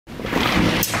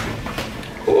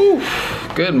Ooh,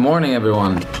 good morning,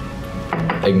 everyone.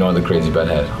 Ignore the crazy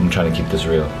bedhead. I'm trying to keep this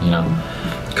real, you know?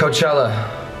 Coachella,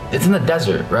 it's in the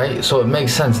desert, right? So it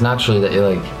makes sense naturally that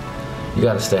you're like, you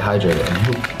gotta stay hydrated.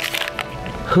 And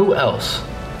who else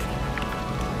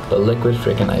but Liquid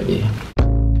freaking IV?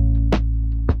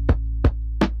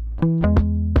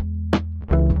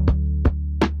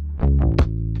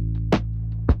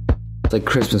 It's like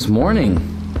Christmas morning.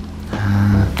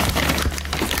 Gonna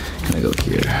go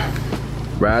here.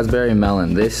 Raspberry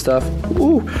melon, this stuff.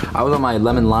 Ooh, I was on my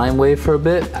lemon lime wave for a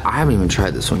bit. I haven't even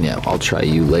tried this one yet. I'll try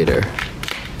you later.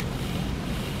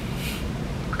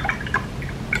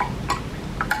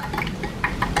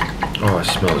 Oh, it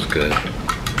smells good.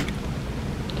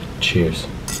 Cheers.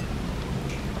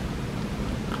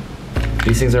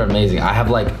 These things are amazing. I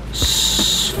have like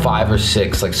 5 or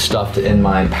 6 like stuffed in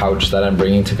my pouch that I'm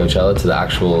bringing to Coachella, to the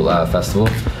actual festival.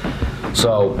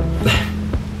 So,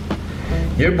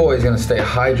 your boy is gonna stay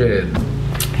hydrated.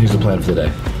 Here's the plan for the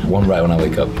day. One right when I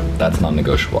wake up. That's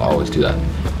non-negotiable. I always do that.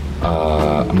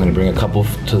 I'm gonna bring a couple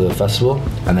to the festival,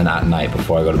 and then at night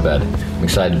before I go to bed. I'm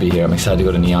excited to be here. I'm excited to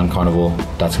go to Neon Carnival.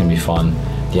 That's gonna be fun.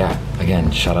 Yeah, again,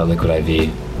 shout out Liquid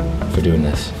IV for doing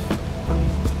this.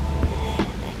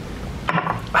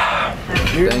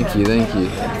 Thank you, thank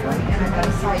you.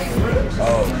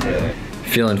 Oh,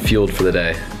 feeling fueled for the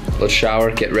day. Let's shower,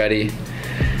 get ready.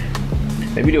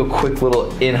 Maybe do a quick little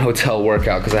in-hotel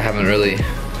workout, because I haven't really,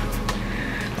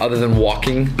 other than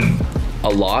walking a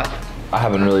lot, I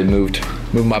haven't really moved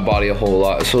my body a whole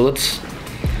lot. So let's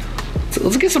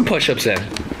get some push-ups in.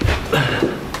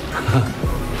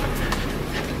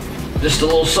 Just a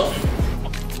little something.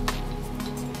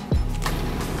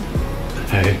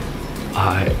 Hey,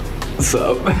 hi, what's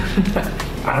up?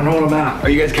 I don't know what I'm at. Are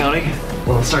you guys counting?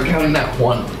 Well, let's start counting now.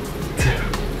 1, 2.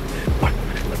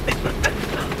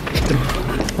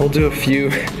 We'll do a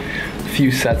few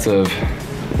sets of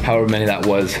however many that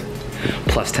was,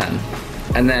 plus 10.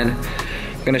 And then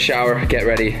I'm gonna shower, get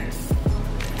ready.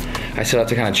 I still have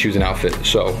to kind of choose an outfit,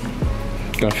 so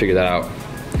gonna figure that out.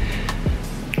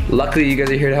 Luckily, you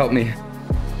guys are here to help me.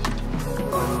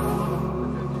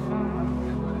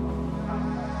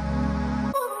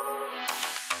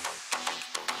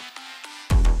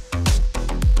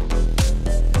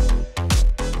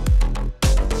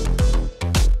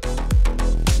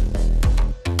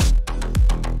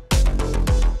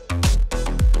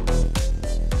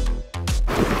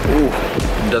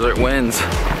 Desert winds.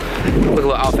 Look, a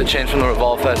little outfit change from the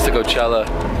Revolve Fest to Coachella.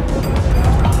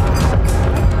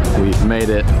 We've made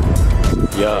it.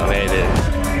 Yo, made it.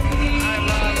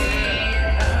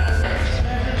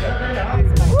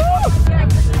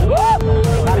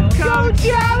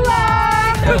 Coachella!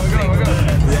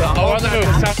 Oh, we're on the move.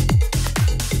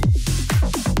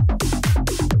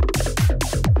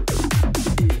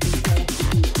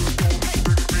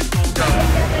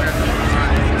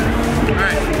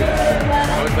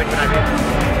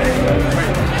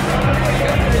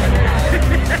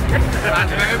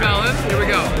 Raspberry melon, here we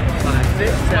go.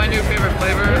 This is my new favorite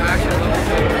flavor. I actually love this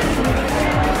flavor.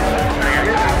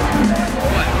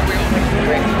 What?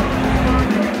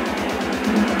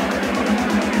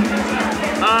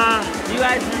 You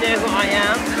guys know who I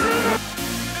am?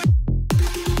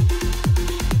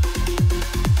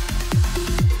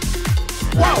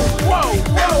 Whoa, whoa,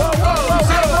 whoa, whoa, whoa,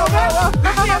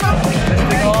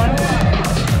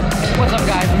 What's up,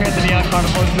 guys? I'm here at the Neon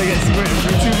Carnival. It's a secret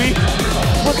YouTube.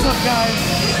 What's up, guys?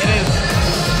 It is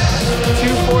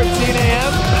 2:14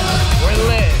 a.m. We're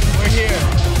lit. We're here.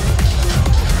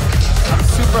 I'm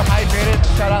super hydrated.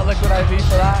 Shout out Liquid IV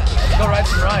for that. Let's go ride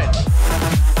some rides.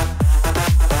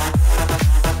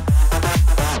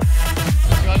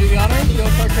 You wanna do the honors? You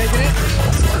wanna start taking it?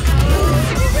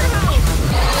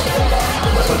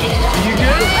 Are you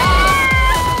good?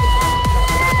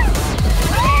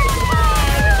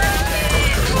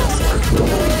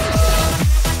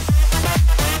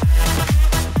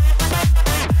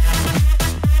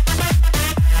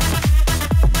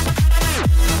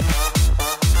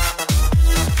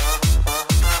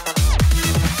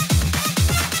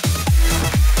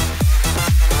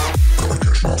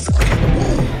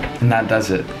 And that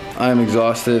does it. I am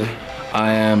exhausted.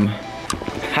 I am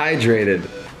hydrated.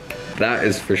 That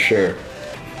is for sure.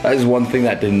 That is one thing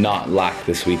that did not lack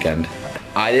this weekend.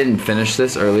 I didn't finish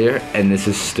this earlier, and this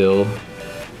is still,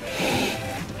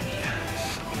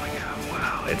 yes, oh my God,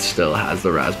 wow. It still has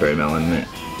the raspberry melon in it.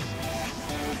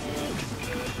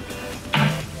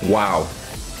 Wow.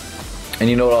 And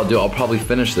you know what I'll do? I'll probably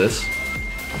finish this.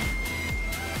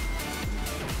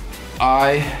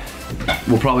 I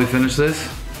will probably finish this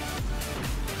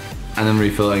and then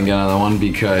refill it and get another one,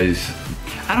 because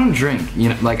I don't drink, you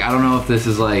know, like, I don't know if this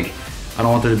is like, I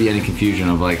don't want there to be any confusion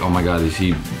of like, oh my God, is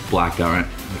he blacked out, right?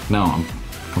 Like, no, I'm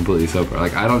completely sober.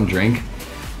 Like, I don't drink,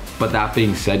 but that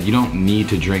being said, you don't need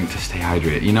to drink to stay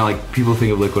hydrated. You know, like, people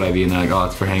think of Liquid IV and they're like, oh,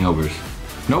 it's for hangovers.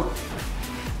 Nope,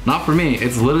 not for me.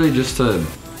 It's literally just it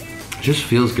just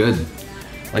feels good.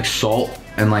 Like, salt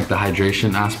and like the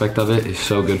hydration aspect of it is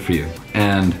so good for you.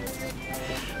 And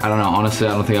I don't know, honestly,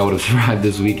 I don't think I would have survived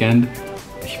this weekend.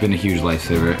 It's been a huge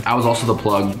lifesaver. I was also the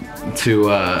plug to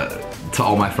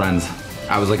all my friends.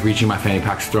 I was like reaching my fanny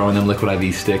packs, throwing them Liquid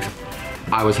IV sticks.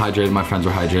 I was hydrated, my friends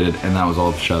were hydrated, and that was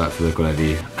all shout out to Liquid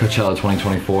IV. Coachella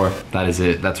 2024, that is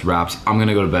it, that's wraps. I'm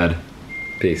gonna go to bed.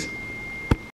 Peace.